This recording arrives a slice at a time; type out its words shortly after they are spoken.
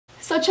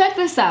So check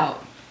this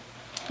out.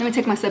 Let me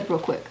take my sip real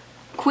quick.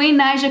 Queen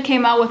Naija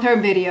came out with her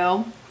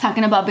video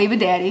talking about baby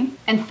daddy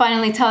and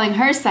finally telling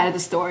her side of the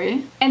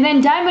story. And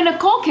then DIAMOND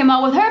NICOLE came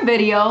out with her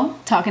video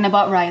talking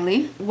about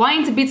Riley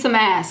wanting to beat some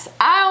ass.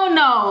 I don't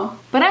know,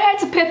 but I had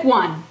to pick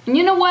one. And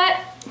you know what?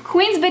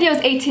 Queen's video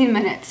is 18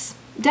 minutes.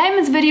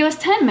 DIAMOND's video is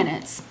 10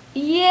 minutes.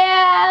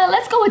 Yeah,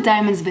 let's go with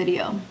DIAMOND's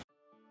video.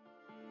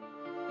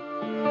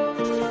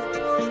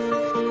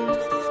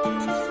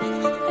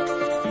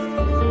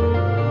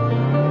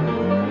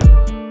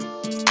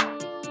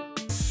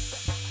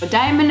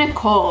 DIAMOND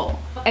NICOLE.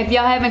 If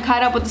y'all haven't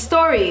caught up with the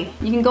story,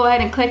 you can go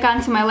ahead and click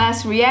onto my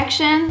last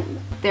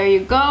reaction. There you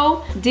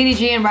go.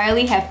 DDG and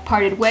Riley have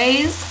parted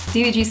ways.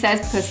 DDG says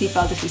because he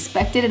felt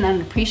disrespected and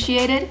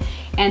unappreciated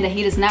and that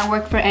he does not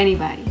work for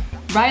anybody.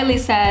 Riley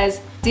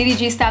says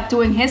DDG stopped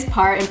doing his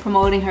part in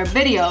promoting her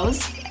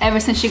videos ever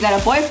since she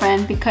got a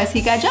boyfriend because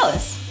he got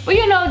jealous. But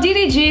you know,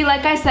 DDG,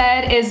 like I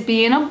said, is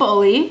being a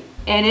bully,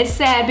 and it's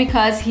sad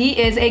because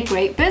he is a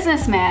great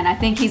businessman. I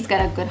think he's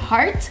got a good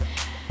heart.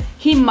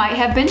 He might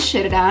have been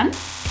shitted on.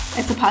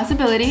 It's a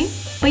possibility.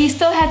 But you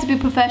still had to be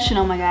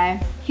professional, my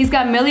guy. He's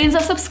got millions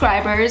of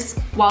subscribers,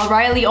 while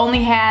Riley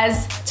only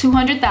has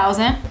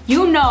 200,000.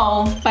 You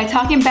know, by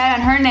talking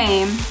bad on her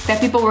name, that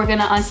people were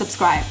gonna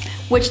unsubscribe,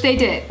 which they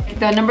did.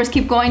 The numbers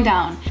keep going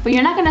down. But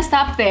you're not gonna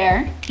stop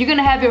there. You're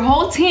gonna have your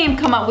whole team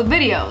come up with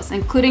videos,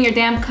 including your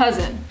damn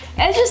cousin.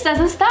 It just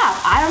doesn't stop.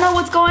 I don't know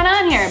what's going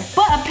on here,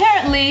 but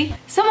apparently,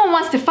 someone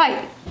wants to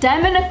fight.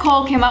 DIAMOND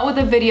NICOLE came out with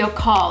a video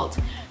called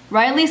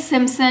Riley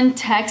Simpson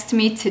text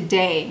me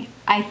today.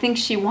 I think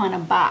she won a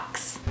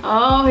box.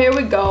 Oh, here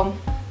we go.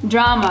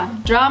 Drama,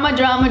 drama,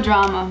 drama,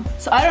 drama.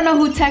 So I don't know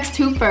who texted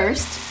who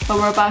first, but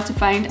we're about to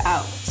find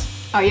out.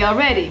 Are y'all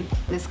ready?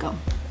 Let's go.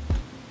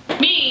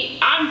 Me,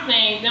 I'm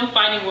saying them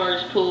fighting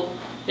words, Pooh.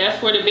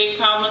 That's where the big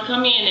problem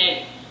come in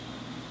at.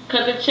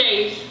 Cause of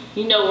Chase,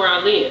 you know where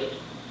I live.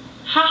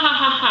 Ha ha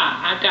ha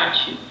ha, I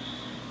got you.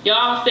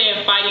 Y'all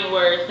saying fighting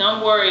words,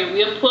 don't worry,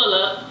 we'll pull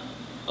up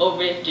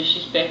over this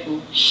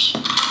disrespectful shh.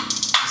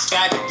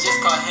 Scott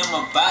just called him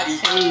a body.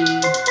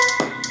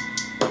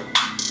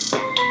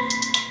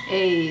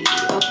 Hey,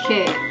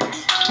 okay.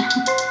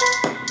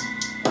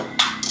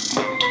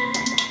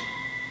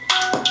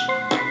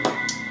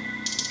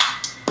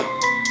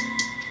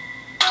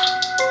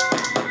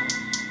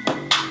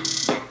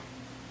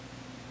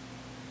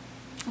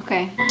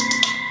 Okay.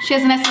 She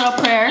has an SRL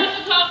prayer.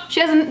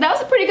 That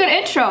was a pretty good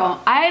intro.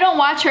 I don't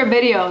watch her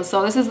videos,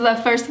 so this is the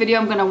first video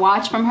I'm gonna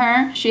watch from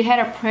her. She had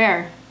a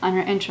prayer on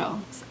her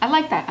intro. I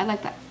like that, I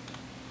like that.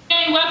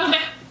 Hey, welcome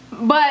back.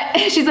 But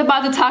she's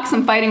about to talk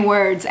some fighting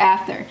words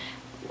after.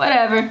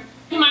 Whatever.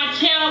 To my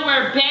channel,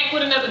 we're back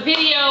with another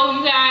video.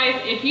 You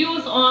guys, if you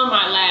was on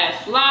my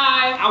last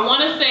live, I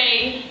wanna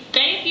say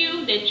thank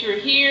you that you're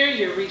here,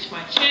 you reached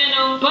my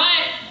channel.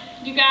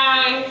 But you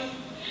guys,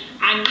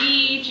 I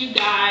need you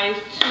guys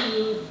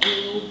to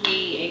do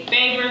me a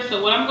favor.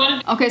 So what I'm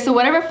gonna do. Okay, so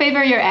whatever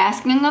favor you're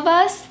asking of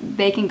us,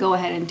 they can go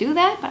ahead and do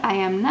that, but I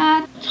am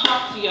not.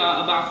 Talk to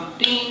y'all about some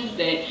things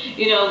that,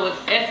 you know, was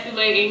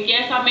escalating.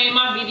 Yes, I made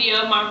my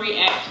video, my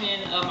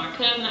reaction of my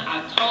cousin.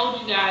 I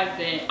told you guys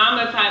that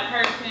I'm the type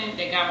of person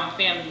that got my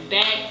family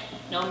back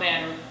no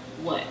matter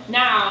what.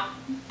 Now.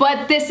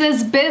 But this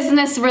is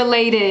business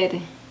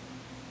related.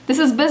 This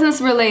is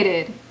business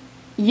related.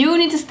 You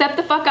need to step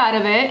the fuck out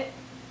of it.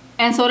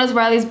 And so does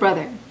Riley's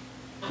brother.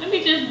 Let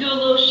me just do a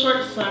little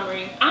short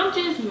summary. I'm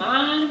just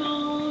minding my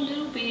own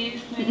little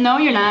business. No,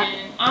 you're not.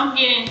 I'm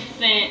getting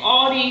sent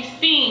all these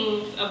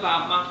things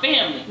about my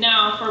family.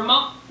 Now, for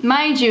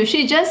mind you,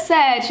 she just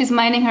said she's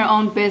minding her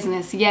own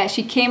business. Yeah,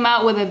 she came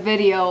out with a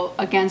video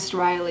against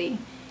Riley,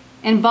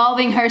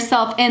 involving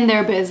herself in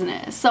their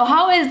business. So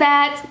how is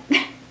that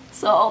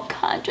so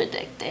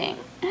contradicting?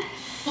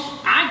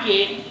 I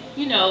get,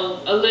 you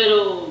know, a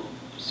little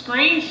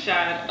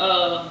screenshot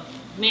of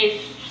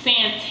Miss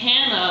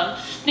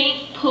Santana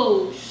Stink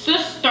Pooh's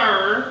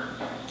sister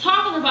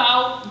talking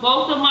about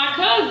both of my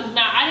cousins.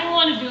 Now I didn't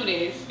want to do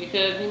this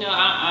because I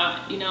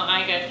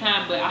ain't got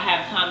time, but I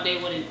have time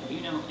today when it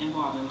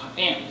involving my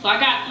family. So I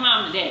got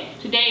time today.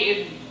 Today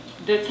is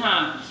the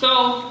time.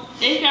 So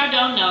if y'all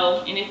don't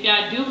know, and if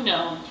y'all do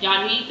know,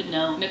 y'all need to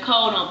know,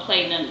 Nicole don't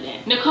play none of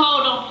that.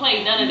 Nicole don't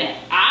play none of that.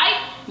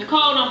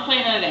 Nicole don't play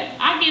none of that.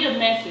 I get a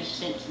message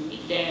sent to me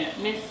that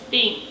Miss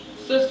Stink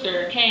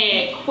sister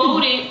had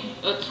quoted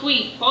a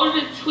tweet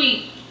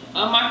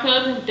of my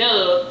cousin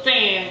Doug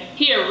saying,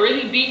 "Here,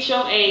 really beat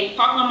your ass.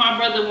 Talk on my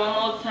brother one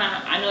more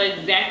time. I know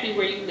exactly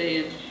where you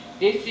live.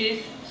 This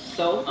is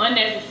so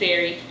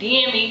unnecessary.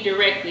 DM me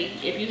directly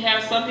if you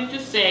have something to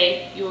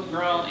say. You're a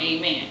grown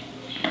amen."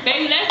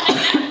 Baby,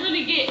 let's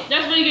really get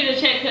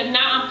a check, because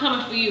now I'm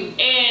coming for you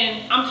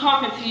and I'm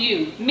talking to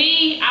you.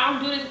 Me, I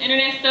don't do this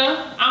internet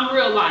stuff. I'm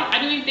real life.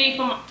 I do anything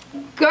for my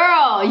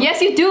girl.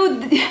 Yes, you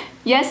do.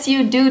 Yes,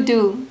 you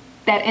do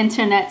that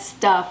internet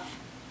stuff.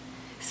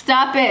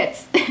 Stop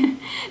it.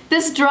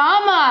 This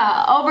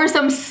drama over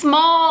some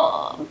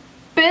small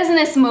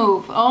business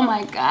move. Oh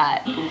my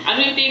God.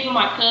 I do things for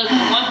my cousin.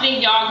 One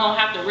thing y'all gonna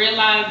have to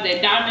realize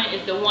that Diamond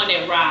is the one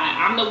that ride.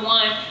 I'm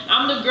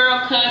the girl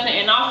cousin,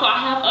 and also I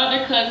have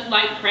other cousins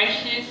like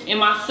Precious and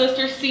my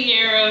sister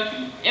Sierra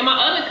and my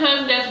other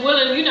cousin that's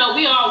willing, you know,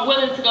 we all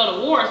willing to go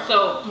to war.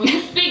 So when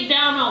you speak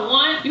down on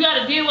one, you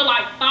gotta deal with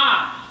like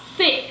 5,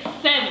 6,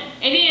 7.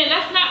 And then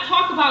let's not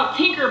talk about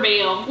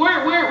Tinkerbell.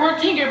 Where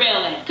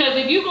Tinkerbell at? Because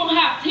if you gonna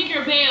have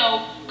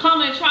Tinkerbell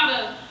come and try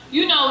to,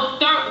 you know,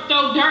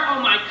 throw dirt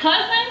on my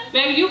cousin,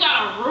 baby, you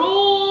got a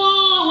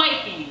rude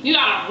awakening. You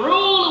got a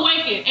rude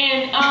awakening.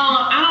 And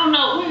I don't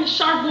know, where's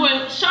Shark Boy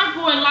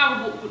and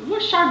Lava Boy?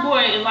 Where's Shark Boy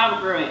and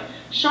Lava Girl at?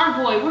 Shark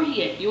Boy, where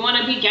he at? You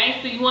wanna be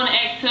gangster, you wanna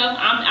act tough?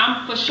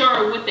 I'm for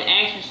sure with the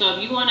action. So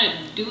if you wanna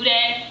do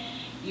that,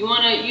 you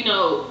wanna, you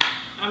know,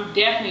 I'm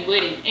definitely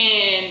with it.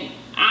 And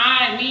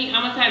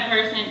I'm a type of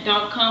person,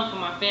 don't come for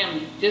my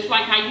family. Just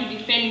like how you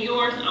defending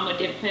yours, I'm gonna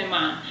defend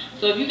mine.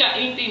 So if you got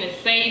anything to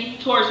say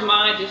towards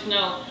mine, just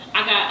know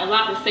I got a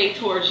lot to say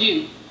towards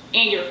you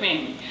and your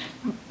family.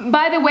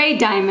 By the way,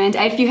 Diamond,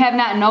 if you have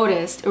not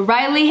noticed,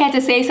 Riley had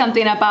to say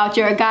something about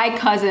your guy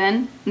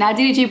cousin, not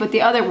DDG, but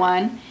the other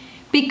one,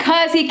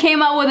 because he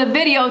came out with a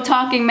video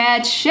talking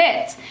mad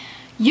shit.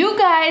 You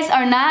guys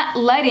are not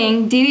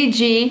letting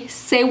DDG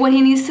say what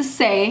he needs to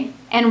say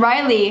and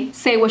Riley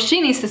say what she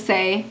needs to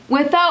say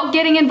without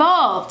getting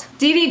involved.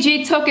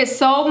 DDG took it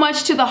so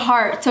much to the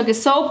heart, took it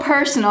so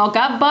personal,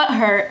 got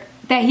butthurt,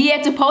 that he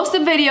had to post a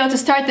video to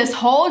start this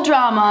whole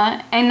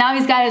drama, and now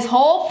he's got his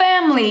whole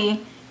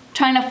family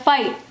trying to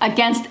fight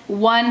against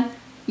one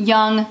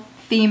young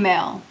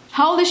female.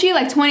 How old is she?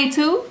 Like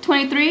 22,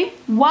 23?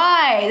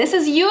 Why? This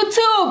is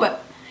YouTube!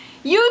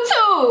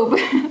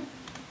 YouTube!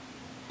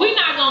 We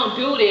not gonna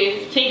do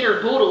this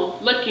Tinker Boodle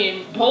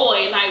looking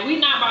boy. Like, we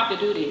not about to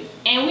do this.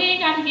 And we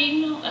ain't got to get,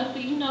 you know,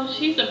 ugly. You know,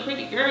 she's a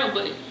pretty girl,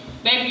 but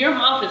baby, your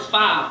mouth is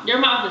foul. Your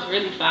mouth is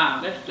really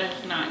foul.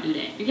 Let's not do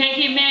that. You can't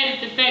get mad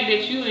at the fact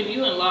that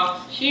you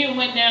lost. She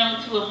went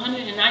down to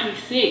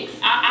 196.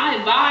 I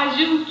advise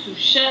you to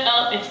shut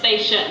up and stay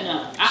shutting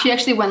up. She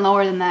actually went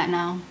lower than that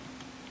now.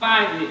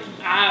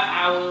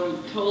 I will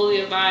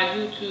totally advise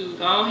you to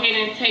go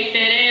ahead and take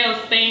that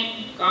L,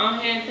 Stink. Go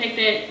ahead and take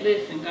that,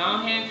 listen, go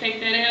ahead and take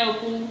that L,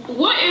 Pooh.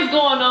 What is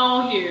going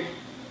on here?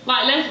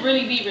 Like, let's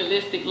really be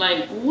realistic.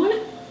 Like,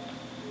 what?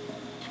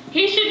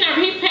 He should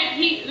never, he picked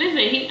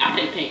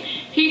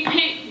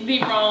the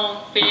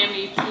wrong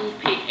family to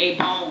pick a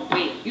bone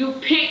with. You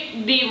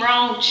picked the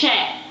wrong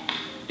chat.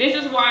 This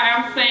is why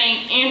I'm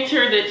saying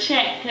enter the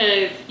chat,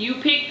 because you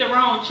picked the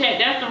wrong chat.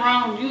 That's the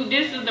wrong,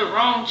 this is the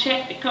wrong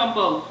chat to come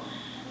for.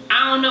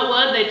 I don't know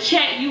what other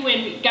chat you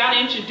got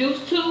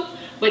introduced to,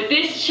 but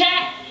this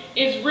chat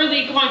is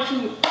really going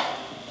to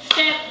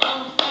step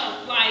on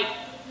stuff, like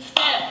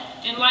step.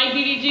 And like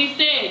DDG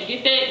said,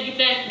 get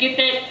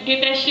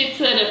that shit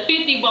to the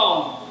 50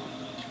 ball.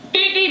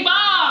 50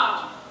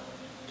 ball!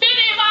 50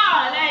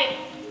 ball! Like,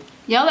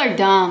 y'all are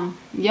dumb.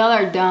 Y'all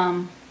are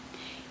dumb.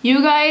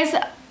 You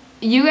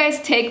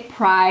guys take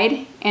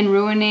pride in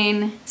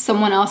ruining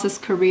someone else's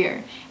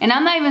career. And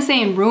I'm not even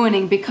saying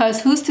ruining,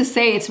 because who's to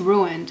say it's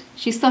ruined?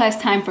 She still has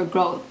time for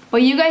growth.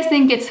 But you guys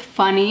think it's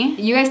funny.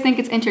 You guys think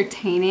it's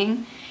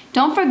entertaining.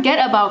 Don't forget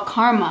about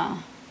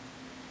karma,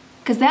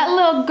 because that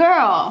little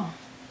girl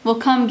will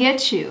come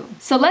get you.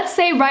 So let's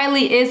say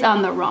Riley is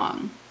on the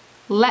wrong.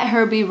 Let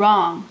her be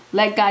wrong.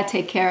 Let God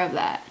take care of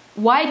that.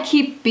 Why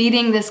keep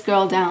beating this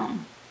girl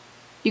down?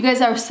 You guys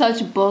are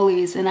such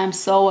bullies, and I'm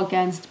so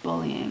against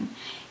bullying.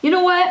 You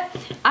know what?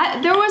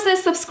 There was a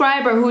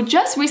subscriber who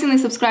just recently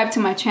subscribed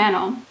to my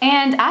channel,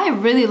 and I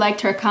really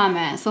liked her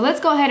comment. So let's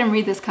go ahead and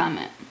read this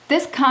comment.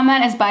 This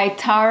comment is by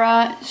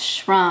Tara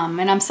Schramm,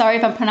 and I'm sorry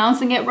if I'm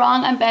pronouncing it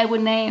wrong. I'm bad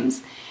with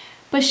names.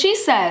 But she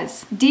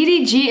says,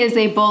 DDG is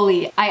a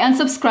bully. I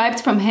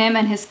unsubscribed from him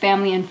and his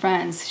family and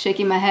friends.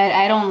 Shaking my head,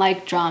 I don't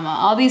like drama.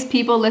 All these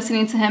people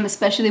listening to him,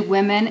 especially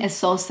women, is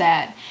so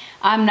sad.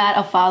 I'm not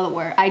a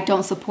follower. I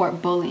don't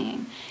support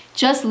bullying.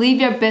 Just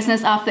leave your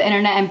business off the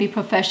internet and be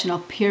professional,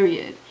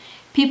 period.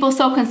 People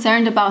so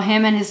concerned about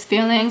him and his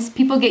feelings.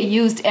 People get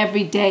used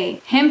every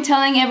day. Him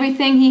telling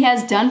everything he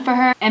has done for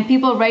her, and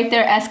people right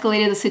there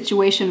escalated the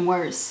situation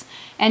worse.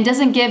 And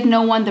doesn't give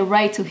no one the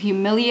right to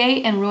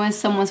humiliate and ruin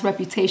someone's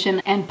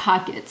reputation and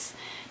pockets.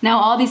 Now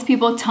all these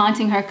people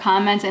taunting her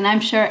comments, and I'm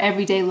sure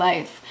everyday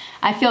life.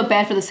 I feel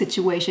bad for the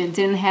situation.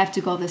 Didn't have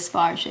to go this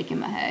far. Shaking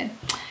my head.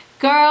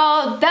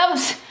 Girl,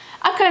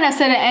 I couldn't have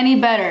said it any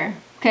better.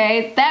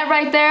 Okay, that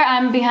right there,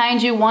 I'm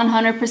behind you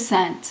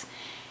 100%.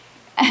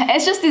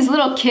 It's just these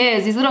little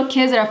kids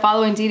that are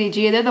following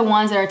DDG, they're the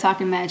ones that are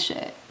talking mad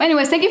shit. But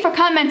anyways, thank you for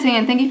commenting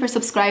and thank you for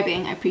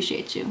subscribing. I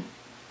appreciate you. All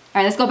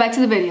right, let's go back to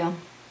the video.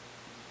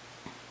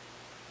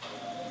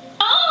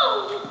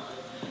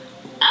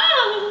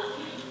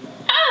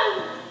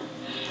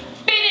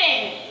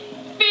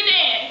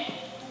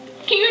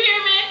 Can you hear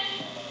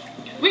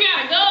me? We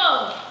gotta go.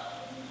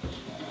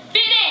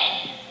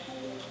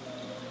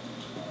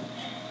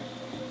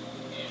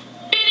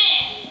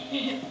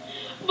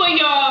 But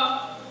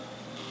y'all,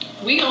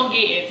 we gonna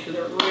get into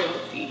the real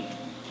tea.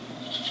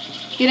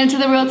 Get into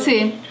the real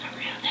tea.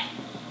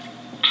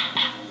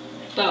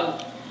 So,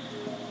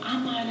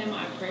 I'm minding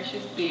my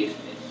precious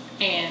business,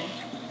 and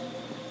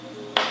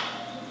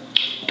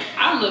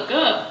I look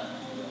up,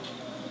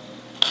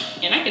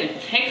 and I get a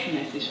text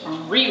message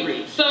from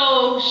Riri.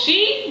 So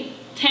she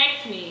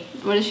texts me.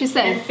 What did she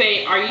say? And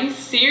say, are you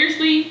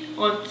seriously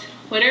on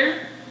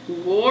Twitter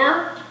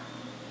war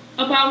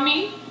about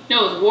me?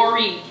 No, it's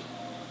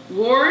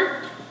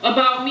war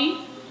about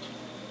me.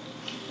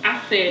 I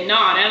said,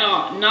 nah, at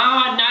all.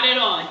 Nah, not at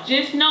all.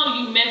 Just know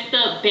you messed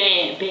up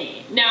bad.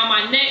 Now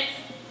my next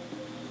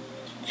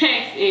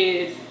text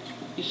is,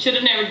 you should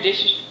have never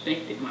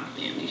disrespected my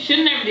family. You should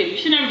have never did. You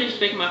should never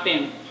disrespect my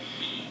family.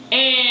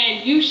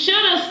 And you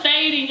should have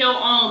stayed in your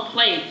own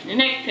place. The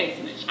next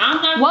text message.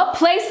 What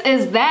place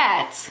is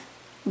that?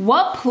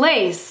 What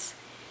place?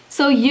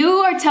 So you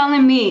are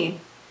telling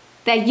me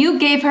that you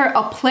gave her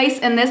a place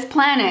in this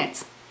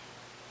planet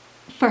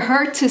for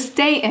her to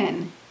stay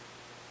in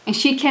and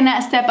she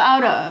cannot step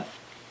out of.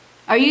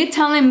 Are you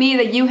telling me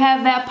that you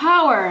have that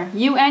power?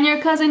 You and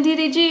your cousin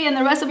DDG and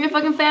the rest of your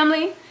fucking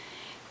family?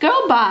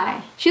 Girl,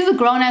 bye. She's a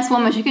grown-ass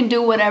woman. She can do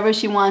whatever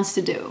she wants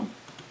to do.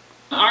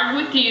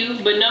 Argue with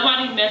you, but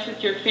nobody messed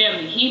with your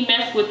family. He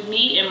messed with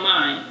me and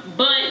mine.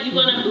 But you're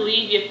gonna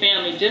believe your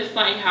family just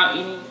like how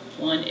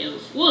anyone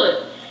else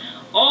would.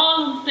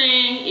 All I'm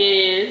saying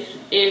is,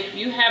 if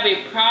you have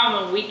a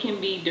problem, we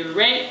can be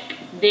direct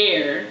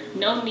there.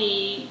 No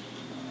need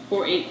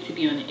for it to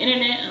be on the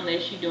internet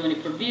unless you're doing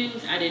it for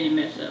views. I didn't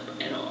mess up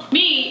at all.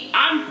 Me,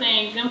 I'm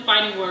saying them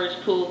fighting words,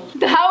 Pooh.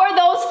 How are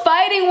those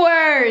fighting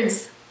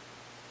words?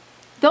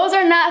 Those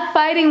are not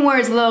fighting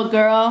words, little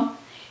girl.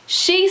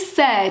 She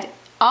said,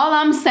 all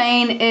I'm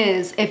saying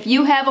is, if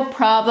you have a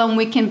problem,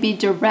 we can be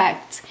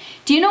direct.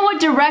 Do you know what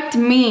direct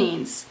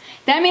means?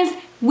 That means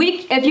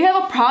if you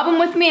have a problem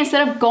with me,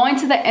 instead of going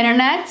to the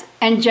internet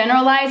and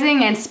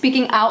generalizing and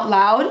speaking out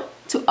loud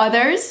to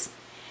others,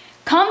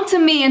 come to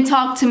me and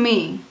talk to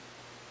me.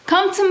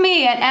 Come to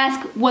me and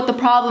ask what the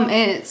problem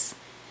is.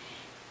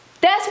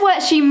 That's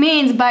what she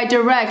means by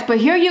direct, but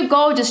here you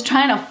go just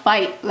trying to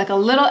fight like a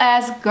little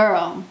ass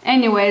girl.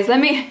 Anyways,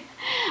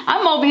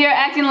 I'm over here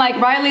acting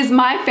like Riley's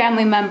my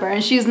family member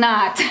and she's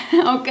not,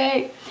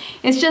 okay?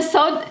 It's just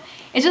so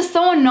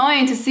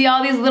annoying to see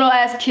all these little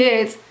ass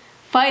kids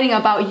fighting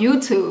about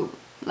YouTube.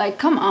 Like,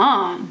 come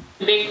on.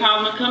 Big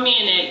problem come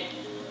in at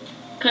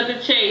cut the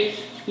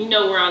chase, you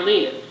know where I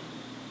live.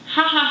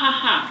 Ha ha ha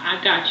ha,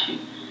 I got you.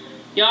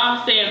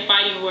 Y'all saying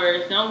fighting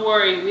words, don't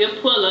worry,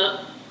 we'll pull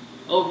up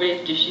over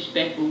this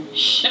disrespectful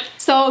shit.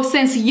 So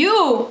since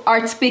you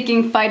are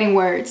speaking fighting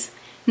words,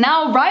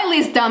 now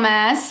Riley's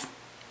dumbass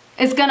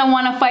is gonna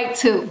wanna fight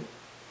too.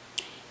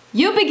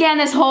 You began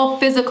this whole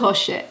physical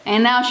shit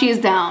and now she's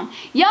down.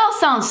 Y'all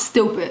sound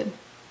stupid.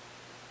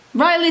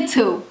 Riley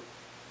too.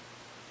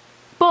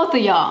 Both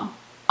of y'all.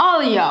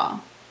 All of y'all.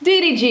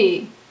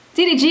 DDG.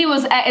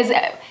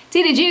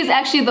 DDG is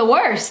actually the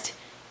worst.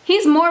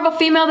 He's more of a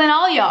female than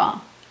all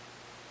y'all.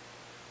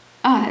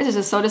 Ah, this is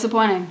just so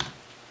disappointing.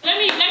 Let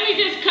me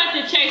just cut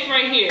the chase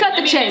right here. Cut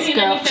the chase,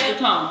 girl. Let me set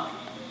the tone.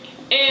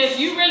 If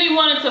you really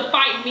wanted to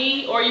fight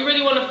me or you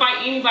really want to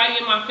fight anybody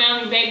in my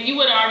family, baby, you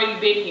would have already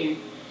been here.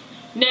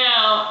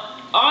 Now,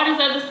 all this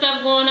other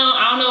stuff going on,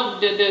 I don't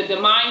know,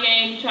 the mind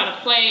game, you trying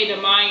to play the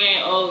mind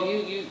game, oh,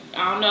 you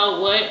I don't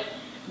know what.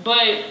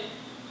 But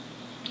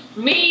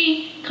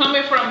me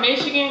coming from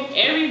Michigan,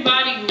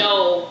 everybody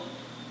know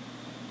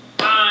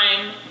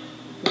I'm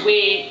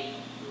with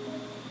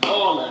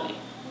all of it.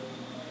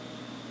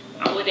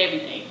 I'm with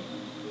everything.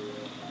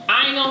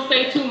 I ain't gonna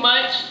say too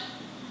much.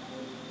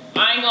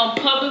 I ain't gonna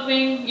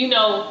publicly, you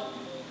know,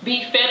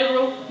 be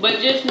federal, but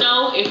just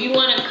know if you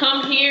wanna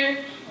come here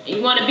and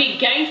you wanna be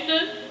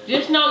gangster,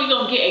 just know you're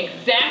gonna get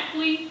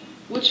exactly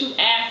what you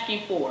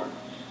asking for.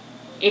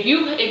 If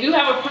you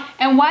have a...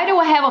 And why do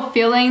I have a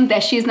feeling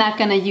that she's not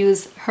gonna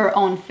use her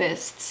own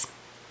fists?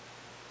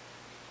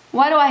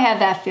 Why do I have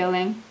that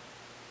feeling?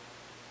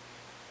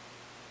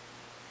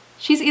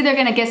 She's either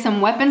gonna get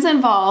some weapons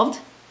involved,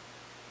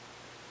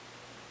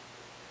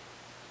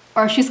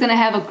 or she's gonna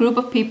have a group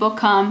of people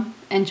come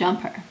and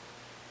jump her.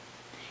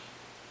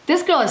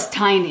 This girl is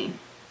tiny.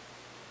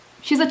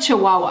 She's a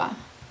chihuahua.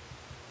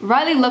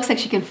 Riley looks like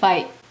she can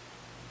fight.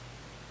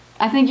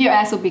 I think your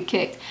ass will be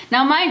kicked.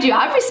 Now mind you,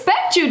 I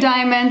respect you,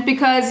 Diamond,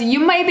 because you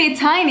may be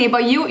tiny,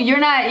 but you're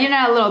not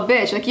a little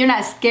bitch. Like, you're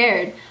not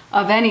scared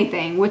of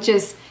anything, which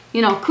is,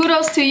 you know,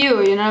 kudos to you.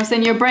 You know what I'm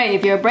saying? You're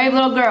brave. You're a brave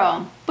little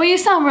girl. But you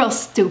sound real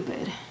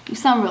stupid. You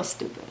sound real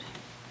stupid.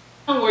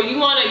 Where you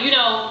wanna, you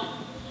know,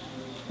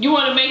 you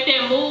wanna make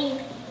that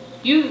move.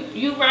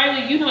 You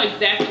Riley, you know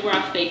exactly where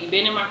I stay. You've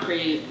been in my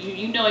crib.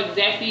 You know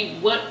exactly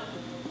what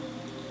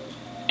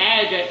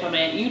address I'm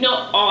at. You know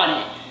all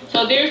that.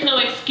 So there's no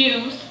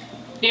excuse.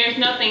 There's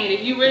nothing.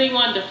 If you really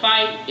wanted to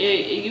fight,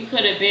 you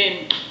could have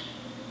been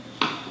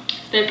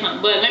said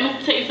something. But let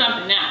me tell you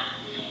something now.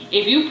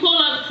 If you pull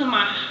up to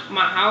my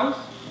house,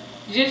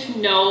 just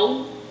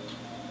know,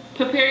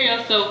 prepare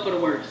yourself for the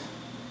worst.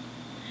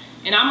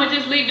 And I'm gonna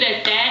just leave it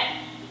at that.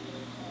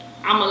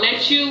 I'm gonna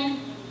let you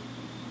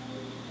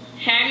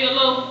have your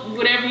little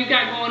whatever you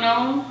got going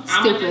on.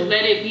 I'ma just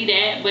let it be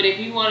that. But if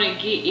you wanna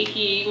get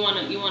icky, you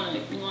wanna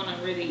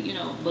really, you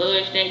know,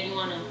 budge that, you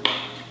wanna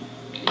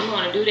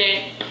do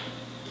that,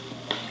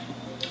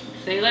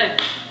 say less.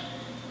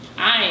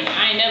 I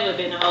ain't never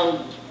been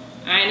old.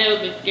 I ain't never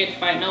been scared to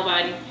fight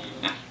nobody.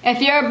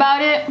 If you're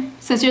about it,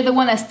 since you're the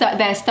one that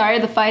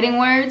started the fighting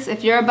words,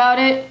 if you're about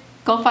it,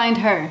 go find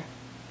her.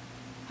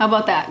 How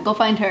about that? Go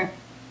find her.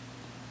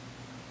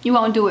 You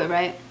won't do it,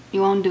 right?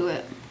 You won't do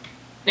it.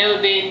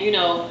 Never been, you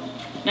know,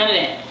 none of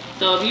that.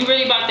 So if you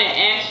really about that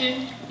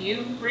action, you,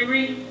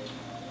 Riri,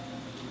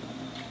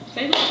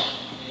 say that.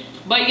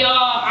 But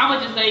y'all, I'ma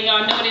just let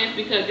y'all know this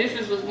because this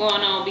is what's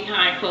going on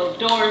behind closed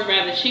doors.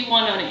 Whether she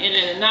won on the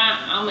internet or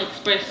not, I'ma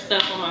express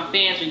stuff on my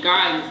fans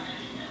regardless.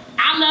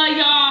 I love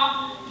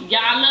y'all.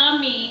 Y'all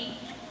love me.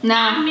 Nah.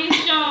 I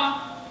miss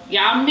y'all.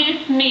 Y'all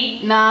miss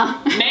me.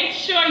 Nah. Make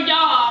sure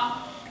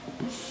y'all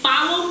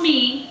follow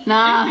me.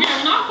 Nah.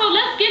 And also,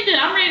 let's get this.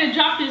 I'm ready to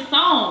drop this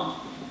song.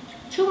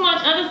 Too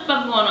much other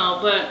stuff going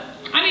on, but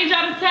I need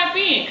y'all to tap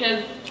in,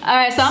 cause. All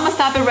right, so I'm gonna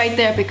stop it right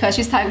there because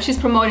she's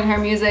promoting her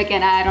music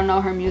and I don't know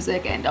her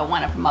music and don't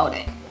want to promote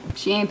it.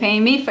 She ain't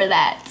paying me for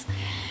that.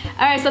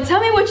 All right, so tell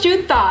me what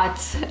you thought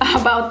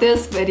about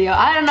this video.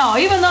 I don't know,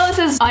 even though this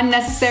is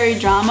unnecessary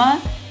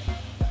drama,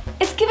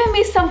 it's giving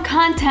me some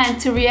content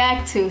to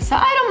react to, so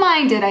I don't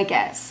mind it, I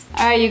guess.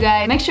 All right, you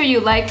guys, make sure you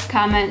like,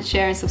 comment,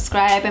 share, and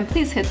subscribe, and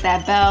please hit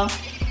that bell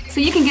so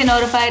you can get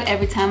notified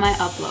every time I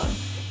upload.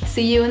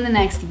 See you in the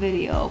next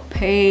video.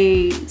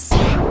 Peace.